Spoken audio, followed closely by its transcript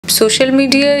Social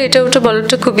মিডিয়ায় এটা ওটা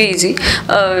বলাটা খুবই easy.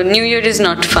 New year is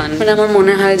not fun, মানে আমার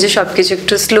মনে হয় যে সব কিছু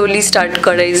একটু স্লোলি স্টার্ট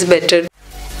করা is better.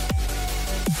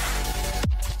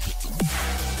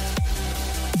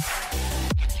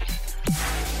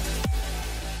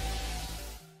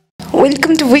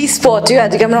 Welcome to wespotyou।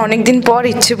 আজকে আমরা অনেকদিন পর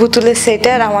ইচ্ছে পুতুলের সেটে,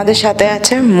 আর আমাদের সাথে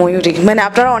আছে ময়ূরী। মানে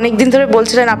আপনারা অনেকদিন ধরে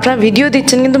বলছিলেন আপনারা ভিডিও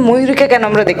দিচ্ছেন, কিন্তু ময়ূরীকে কেন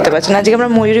আমরা দেখতে পাচ্ছি না? আজকে আমরা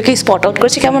ময়ূরীকে স্পট আউট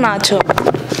করছি। কেমন আছো?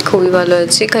 খুবই ভালো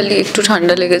আছি, খালি একটু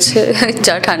ঠান্ডা লেগেছে,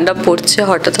 যা ঠান্ডা পড়ছে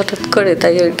হঠাৎ হঠাৎ করে,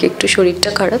 তাই আর কি একটু শরীরটা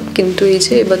খারাপ, কিন্তু এই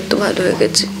যে এবার তো ভালো হয়ে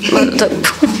গেছে, ভালো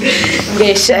থাকবো।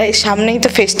 বেশ, সামনেই তো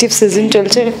ফেস্টিভ সিজন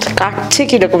চলছে, কাটছে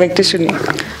কিরকম একটু শুনি।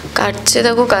 কাটছে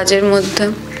দেখো, কাজের মধ্যে,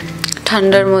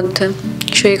 ঠান্ডার মধ্যে,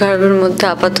 শরীর খারাপের মধ্যে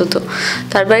আপাতত।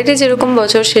 তার বাইরে যেরকম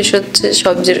বছর শেষ হচ্ছে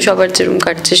সবার যেরকম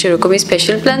কাটছে সেরকমই।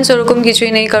 স্পেশাল প্ল্যানস ওরকম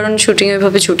কিছুই নেই, কারণ শুটিং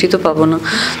ওইভাবে ছুটি তো পাবো না,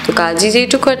 তো কাজই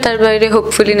যেইটুকু। আর তার বাইরে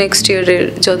হোপফুলি নেক্সট ইয়ারের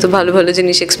যত ভালো ভালো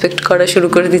জিনিস এক্সপেক্ট করা শুরু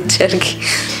করে দিচ্ছে আর কি।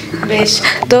 বেশ,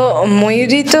 তো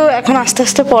ময়ূরী তো এখন আস্তে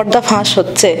আস্তে পর্দা ফাঁস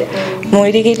হচ্ছে,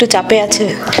 ময়ূরী কি একটু চাপে আছে?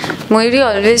 ময়ূরী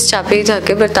অলওয়েজ চাপেই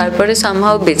থাকে, বাট তারপরে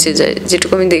সামহাও বেঁচে যায়,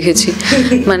 যেটুকু আমি দেখেছি।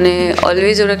 মানে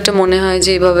অলওয়েজ ওর একটা মনে হয়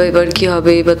যে এভাবে এবার কি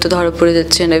হবে, এবার তো ধরা পড়ে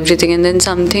যাচ্ছে and everything, and then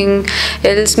something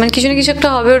else, মানে কিছু না কিছু একটা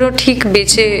হবে, ওর ঠিক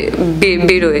বেঁচে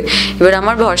বেরোয়। এবার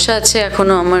আমার ভরসা আছে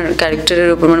এখনো আমার ক্যারেক্টারের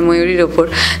ওপর, মানে ময়ূরীর ওপর,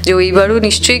 যে ওইবারও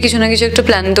নিশ্চয়ই কিছু না কিছু একটা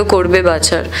প্ল্যান তো করবে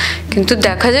বাঁচার। কিন্তু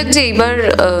দেখা যাক যে এইবার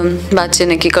বাঁচে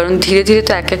নাকি, কারণ ধীরে ধীরে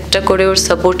তো এক একটা করে ওর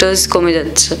সাপোর্টার্স কমে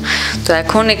যাচ্ছে, তো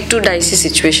এখন একটু ডাইসি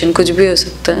সিচুয়েশন, কুছ ভি হো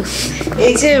সকতা হ্যায়।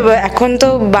 এই যে এখন তো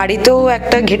বাড়িতেও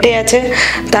একটা ঘেটে আছে,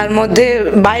 তার মধ্যে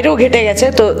বাইরেও ঘেটে গেছে,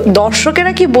 তো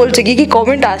দর্শকেরা কি বলছে, কি কি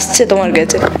কমেন্ট আসছে তোমার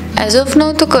কাছে? অ্যাজ অফ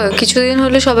নাও তো কিছুদিন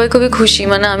হলে সবাই খুবই খুশি,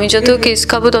 মানে আমি যত কেস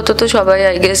খাবো তত তো সবাই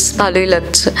আই গেস ভালোই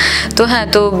লাগছে। তো হ্যাঁ,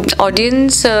 তো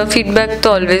অডিয়েন্স ফিডব্যাক তো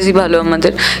অলওয়েজই ভালো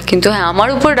আমাদের, কিন্তু হ্যাঁ আমার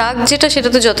উপর রাগ যেটা, সেটা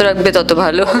তো যত রাখবে তত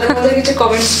ভালো।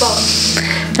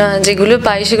 যেগুলো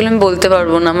পাই সেগুলো আমি বলতে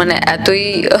পারবো না, মানে এতই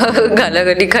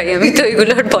গালাগালি খাই আমি, তো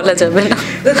এগুলো আর বলা যাবে না।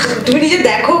 তুমি নিজে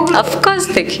দেখো? অফকোর্স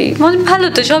দেখি, মানে ভালো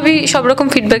তো, সব রকম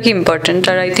ফিডব্যাকই ইম্পর্টেন্ট।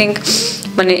 আর আই থিঙ্ক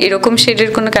মানে এরকম শেডের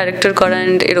কোনো ক্যারেক্টার করা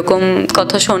অ্যান্ড এরকম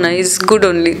কথা শোনা ইজ গুড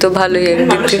অনলি, তো ভালোই আর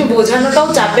কি। বোঝানোটাও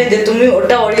চাপে যে তুমি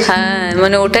ওটা, হ্যাঁ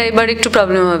মানে ওটা এবার একটু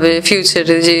প্রবলেম হবে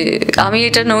ফিউচারে, যে আমি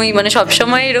এটা নই, মানে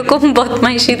সবসময় এরকম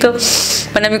বদমাইশি তো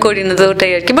মানে আমি করি না, তো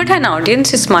ওটাই আর কি। বাট হ্যাঁ না, audience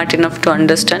is smart enough to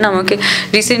understand. আমাকে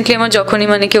রিসেন্টলি আমার যখনই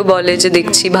মানে কেউ বলে যে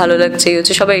দেখছি ভালো লাগছে, এই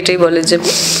হচ্ছে, সবাই এটাই বলে যে,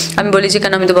 আমি বলি যে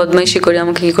কেন আমি তো বদমাইশি করি,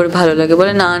 আমাকে কি করে ভালো লাগে?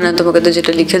 বলে না না, তোমাকে তো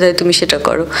যেটা লিখে দেয় তুমি সেটা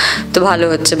করো, তো ভালো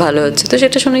হচ্ছে ভালো হচ্ছে, তো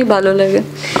সেটা শুনেই ভালো লাগে।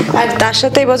 আর তার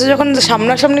সাথে এবছর যখন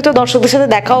সামনাসামনি তো দর্শকদের সাথে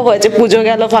দেখাও হয়েছে, পুজো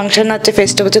গেল, ফাংশন হচ্ছে,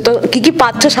 ফেস্টিভ হচ্ছে, তো কি কি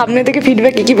পাচ্ছ সামনে থেকে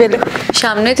ফিডব্যাক, কি কি পেলে?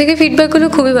 সামনে থেকে ফিডব্যাকগুলো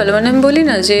খুবই ভালো, মানে আমি বলি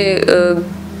না যে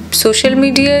সোশ্যাল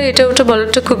মিডিয়ায় এটা ওটা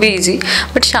বলাটা খুবই ইজি,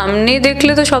 বাট সামনে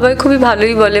দেখলে তো সবাই খুবই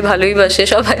ভালোই বলে, ভালোই বাসে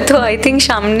সবাই, তো আই থিঙ্ক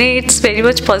সামনে it's very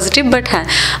much positive. But হ্যাঁ,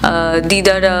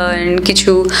 দিদারা অ্যান্ড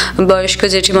কিছু বয়স্ক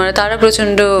জেঠিমারা তারা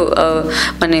প্রচণ্ড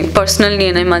মানে পার্সোনাল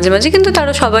নিয়ে নেয় মাঝে মাঝে, কিন্তু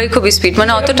তারা সবাই খুবই স্পিড,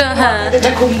 মানে অতটা হ্যাঁ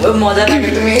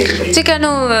যে কেন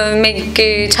মেয়েকে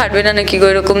ছাড়বে না নাকি গো,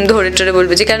 এরকম ধরে টরে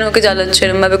বলবে যে কেন ওকে জ্বালাচ্ছ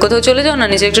এরমভাবে, কোথাও চলে যাও না,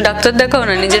 নিজে একটু ডাক্তার দেখাও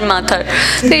না নিজের মাথার,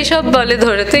 তো এইসব বলে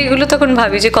ধরে। তো এগুলো তখন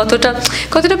ভাবি যে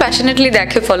কতটা প্যাশনেটলি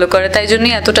দেখে, ফলো করে, তাই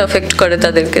জন্যই এতটা এফেক্ট করে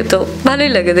তাদেরকে, তো ভালোই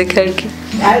লাগে দেখে আর কি।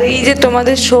 আর এই যে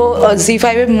তোমাদের শো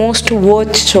জি5 এর মোস্ট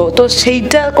ওয়াচ শো, তো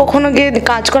সেইটা কখনো গিয়ে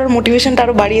কাজ করার মোটিভেশনটা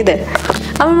আরো বাড়িয়ে দেয়?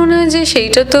 আমার মনে হয় যে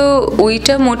সেইটা তো,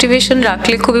 ওইটা মোটিভেশন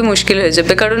রাখলে খুবই মুশকিল হয়ে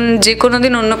যাবে, কারণ যে কোনো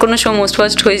দিন অন্য কোনো শো মোস্ট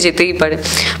ওয়াচড হয়ে যেতেই পারে।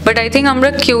 বাট আই থিঙ্ক আমরা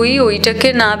কেউই ওইটাকে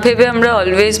না ভেবে আমরা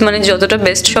অলওয়েজ মানে যতটা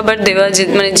বেস্ট সবার দেওয়া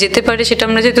মানে যেতে পারে সেটা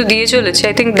আমরা যেহেতু দিয়ে চলেছি,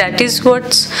 I think that is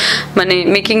what's মানে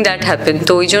মেকিং দ্যাট হ্যাপেন।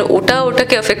 তো ওই জন্য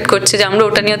ওটাকে এফেক্ট করছে যে আমরা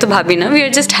ওটা নিয়ে তো ভাবি না, উই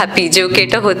আর জাস্ট হ্যাপি যে ওকে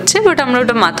এটা হচ্ছে, বাট আমরা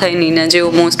ওটা মাথায় নিই না যে ও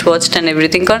মোস্ট ওয়াচড অ্যান্ড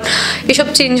এভরিথিং, কারণ এসব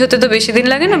চেঞ্জ হতে তো বেশি দিন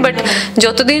লাগে না। বাট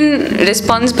যতদিন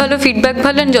রেসপন্স ভালো, ফিডব্যাক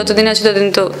ভালো, অ্যান্ড যতদিন আছে ততদিন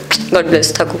তো গড ব্লেস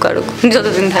থাকুক আরো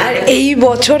যতদিন থাকে। আর এই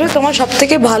বছরে তোমার সব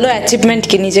থেকে ভালো অ্যাচিভমেন্ট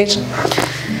কি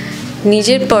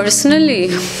নিজের পার্সোনালি?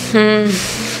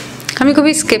 আমি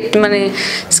খুবই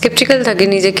স্কেপটিক্যাল থাকি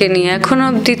নিজেকে নিয়ে, এখনো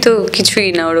অবধি তো কিছুই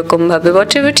না ওরকম ভাবে,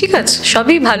 হোয়াটএভার ঠিক আছে,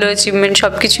 সবই ভালো অ্যাচিভমেন্ট,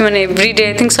 সব কিছু মানে everyday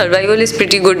I think survival is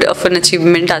pretty good of an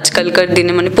achievement আজকালকার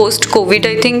দিনে, মানে পোস্ট কোভিড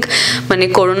আই থিঙ্ক মানে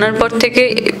করোনার পর থেকে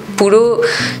পুরো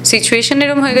সিচুয়েশন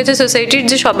এরকম হয়ে গেছে সোসাইটির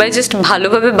যে সবাই জাস্ট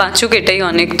ভালোভাবে বাঁচুক, এটাই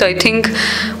অনেক। তো আই থিঙ্ক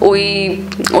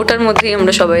ওটার মধ্যেই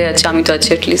আমরা সবাই আছি, আমি তো আছি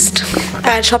অ্যাটলিস্ট।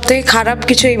 আর সব থেকে খারাপ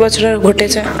কিছু এই বছর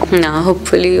ঘটেছে? না,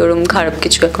 হোপফুলি ওরকম খারাপ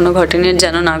কিছু এখনো ঘটেনি,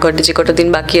 যেন না ঘটে, যে কটা দিন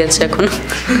বাকি আছে এখনো।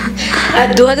 আর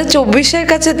 2024-এর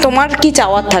কাছে তোমার কি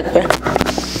চাওয়ার থাকবে?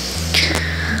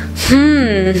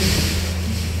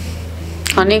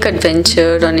 অনেক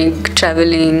অ্যাডভেঞ্চার, অনেক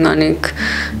ট্রাভেলিং, অনেক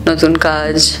নতুন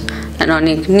কাজ, অ্যান্ড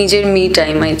অনেক নিজের me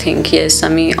time I think yes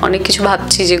আমি অনেক কিছু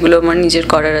ভাবছি যেগুলো আমার নিজের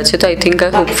করার আছে তো আই থিঙ্ক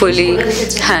হোপফুলি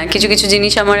হ্যাঁ কিছু কিছু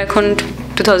জিনিস আমার এখন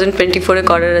 2024-এ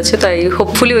করার আছে তাই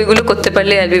হোপফুলি ওইগুলো করতে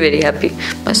পারলে I will be very happy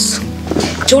বাস।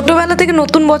 ছোটবেলা থেকে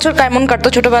নতুন বছর কেমন কাটতো?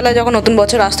 ছোটবেলায় যখন নতুন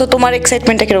বছর আসতো তোমার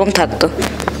এক্সাইটমেন্টটা কিরকম থাকতো?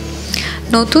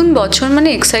 নতুন বছর মানে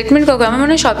এক্সাইটমেন্ট কখন আমার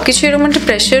মানে সব কিছু এরকম একটা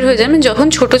প্রেশার হয়ে যায়। আমি যখন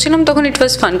ছোট ছিলাম তখন ইট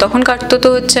ওয়াজ ফান, তখন কাটতো তো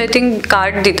হচ্ছে আই থিঙ্ক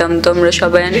কার্ড দিতাম তো আমরা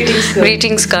সবাই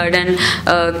গ্রিটিংস কার্ড অ্যান্ড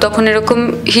তখন এরকম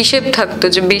হিসেব থাকতো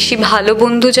যে বেশি ভালো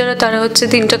বন্ধু যারা তারা হচ্ছে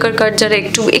 3 টাকার কার্ড, যারা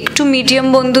একটু একটু মিডিয়াম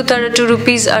বন্ধু তারা 2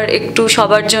 রুপিস, আর একটু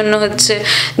সবার জন্য হচ্ছে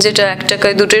যেটা 1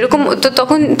 টাকায় 2টো এরকম। তো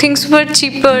তখন থিংস ওয়ার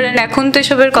চিপার অ্যান্ড এখন তো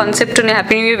এসবের কনসেপ্টও নেই।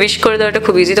 হ্যাপি নিউ ইয়ার উইশ করে দেওয়াটা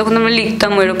খুব ইজি, তখন আমরা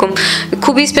লিখতাম এরকম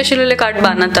খুবই স্পেশাল হলে কার্ড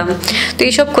বানাতাম তো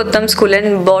এইসব করতাম স্কুলে।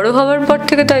 বড় হওয়ার পর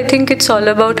থেকে তো I think it's all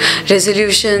about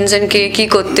resolutions and কে কী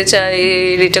করতে চায়,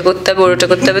 এটা করতে হবে ওটা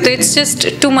করতে হবে, তো ইটস জাস্ট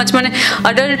টু মাচ। মানে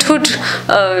adulthood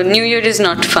new year is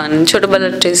not fun,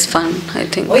 ছোটোবেলাটা is fun I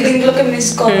think. ওই দিনগুলোকে মিস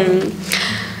করো?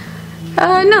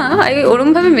 না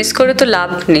ওরমভাবে মিস করে তো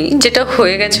লাভ নেই, যেটা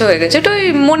হয়ে গেছে হয়ে গেছে, এটা ওই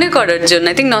মনে করার জন্য।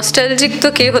 আই থিঙ্ক নস্টালজিক তো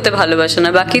কে হতে ভালোবাসে না,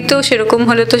 বাকি তো সেরকম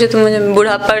হলে তো যে তোমার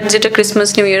বুড়াপার যেটা ক্রিসমাস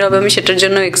নিউ ইয়ার হবে আমি সেটার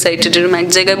জন্য এক্সাইটেড, এরকম এক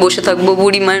জায়গায় বসে থাকবো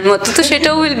বুড়ি মায়ের মতো, তো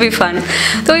সেটাও উইল বি ফান।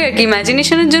 তো ওই আর কি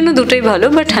ইম্যাজিনেশনের জন্য দুটোই ভালো,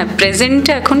 বাট হ্যাঁ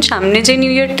প্রেজেন্টে এখন সামনে যে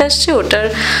নিউ ইয়ারটা আসছে ওটার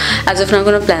অ্যাজ অফ না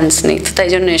কোনো প্ল্যানস নেই, তাই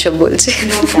জন্য এসব বলছি।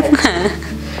 হ্যাঁ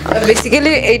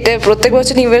বেসিক্যালি এইটা প্রত্যেক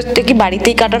বছর নিউ ইয়ারটা কি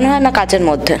বাড়িতেই কাটানো হয় না কাজের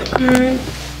মধ্যে?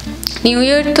 নিউ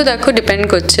ইয়ার তো দেখো ডিপেন্ড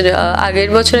করছে, আগের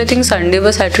বছর আই থিঙ্ক সানডে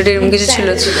বা স্যাটারডে এরকম কিছু ছিল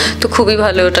তো খুবই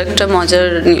ভালো, ওটা একটা মজার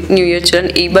নিউ ইয়ার ছিল।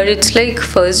 এইবার ইটস লাইক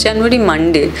 1 জানুয়ারি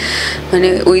মানডে, মানে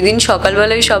ওই দিন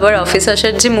সকালবেলায় সবার অফিস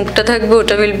আসার যে মুখটা থাকবে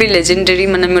ওটা উইল বি লেজেন্ডারি,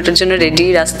 মানে আমি ওটার জন্য রেডি,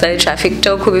 রাস্তায়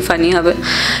ট্রাফিকটাও খুবই ফানি হবে,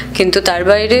 কিন্তু তার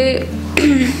বাইরে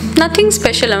নাথিং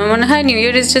স্পেশাল। আমার মনে হয় new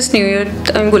year is just new year.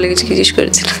 আমি ভুলে গেছি কি জিজ্ঞেস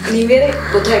করেছিলাম।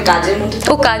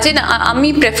 ও কাজে না, আমি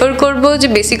প্রেফার করবো যে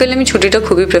বেসিক্যালি আমি ছুটিটা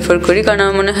খুবই প্রেফার করি, কারণ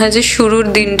আমার মনে হয় যে শুরুর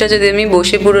দিনটা যদি আমি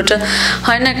বসে পুরোটা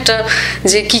হয় না একটা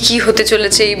যে কি কি হতে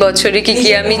চলেছে এই বছরে, কি কি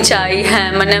আমি চাই, হ্যাঁ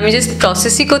মানে আমি জাস্ট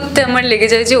প্রসেসই করতে আমার লেগে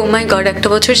যায় যে ও মাই গড একটা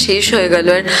বছর শেষ হয়ে গেল,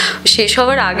 আর শেষ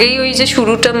হওয়ার আগেই ওই যে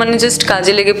শুরুটা মানে জাস্ট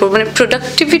কাজে লেগে পড়বো, মানে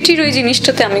প্রোডাক্টিভিটির ওই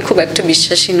জিনিসটাতে আমি খুব একটা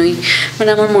বিশ্বাসী নই। মানে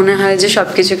আমার মনে হয় যে সব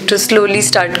কিছু একটু স্লোলি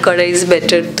স্টার্ট করা ইজ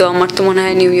বেটার। তো আমার তো মনে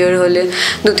হয় নিউ ইয়ার হলে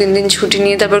 2-3 দিন ছুটি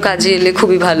নিয়ে তারপর কাজে এলে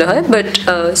খুবই ভালো হয়, বাট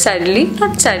স্যাডলি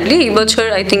নট স্যাডলি এই বছর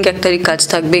আই থিঙ্ক 1 তারিখ কাজ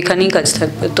থাকবে, এখানেই কাজ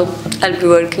থাকবে, তো আইল বি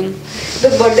ওয়ার্কিং। তো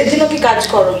বার্থডে দিনও কি কাজ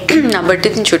করো? না বার্থডে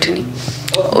দিন ছুটি নেই,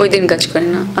 ওই দিন কাজ করি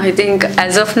না। আই থিঙ্ক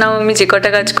অ্যাজ অফ নাও আমি যে কটা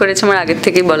কাজ করেছি আমার আগের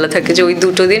থেকেই বলা থাকে যে ওই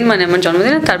 2টো দিন মানে আমার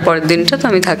জন্মদিন আর তারপরের দিনটা তো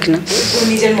আমি থাকি না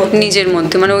নিজের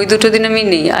মধ্যে, মানে ওই 2টো দিন আমি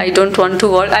নেই। I don't want to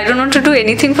work, I don't want to do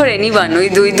anything for anyone. ওই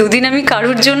 2 দিন আমি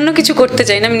কারোর জন্য কিছু করতে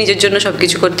চাই না, আমি নিজের জন্য সব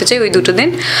কিছু করতে চাই ওই 2টো দিন।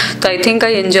 তো I think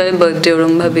I enjoy birthday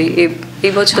ওরমভাবেই।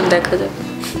 এই বছর দেখা যাক,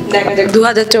 দেখা যাক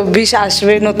 2024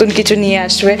 আসবে, নতুন কিছু নিয়ে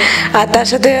আসবে, আর তার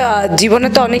সাথে জীবনে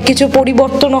তো অনেক কিছু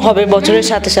পরিবর্তনও হবে বছরের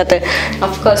সাথে সাথে।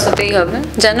 অফকোর্স হতেই হবে,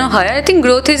 যেন হয়। I think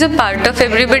growth is a part of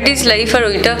everybody's life, আর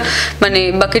ওইটা মানে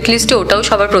বাকেট লিস্টে ওটাও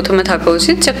সবার প্রথমে থাকা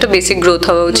উচিত যে একটা বেসিক গ্রোথ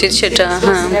হওয়া উচিত, সেটা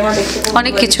হ্যাঁ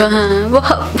অনেক কিছু, হ্যাঁ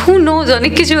হু নোজ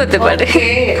অনেক কিছু হতে পারে।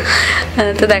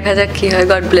 হ্যাঁ তো দেখা যাক কি হয়,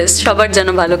 গড ব্লেস, সবার যেন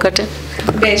ভালো কাটে।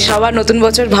 বেশ, সবার নতুন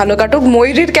বছর ভালো কাটুক।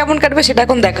 ময়ূরীর কেমন কাটবে সেটা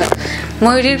এখন দেখা।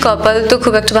 ময়ূরীর কপাল তো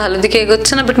খুব একটা ভালো দিকে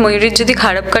এগোচ্ছে না, বাট ময়ূরীর যদি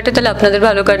খারাপ কাটে তাহলে আপনাদের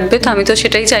ভালো কাটবে, তো আমি তো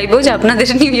সেটাই চাইবো যে আপনাদের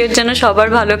নিউ ইয়ার যেন সবার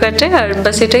ভালো কাটে, আর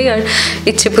বা সেটাই। আর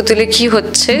ইচ্ছে পুতুলে কি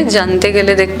হচ্ছে জানতে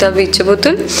গেলে দেখতে হবে ইচ্ছে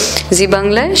পুতুল জি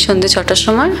বাংলায় সন্ধ্যে 6টার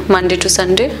সময়, মানডে টু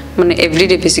সানডে, মানে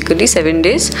এভরিডে বেসিক্যালি 7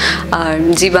 days, আর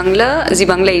জি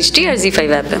বাংলা HD আর জি5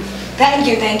 অ্যাপে।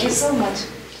 Thank you so much.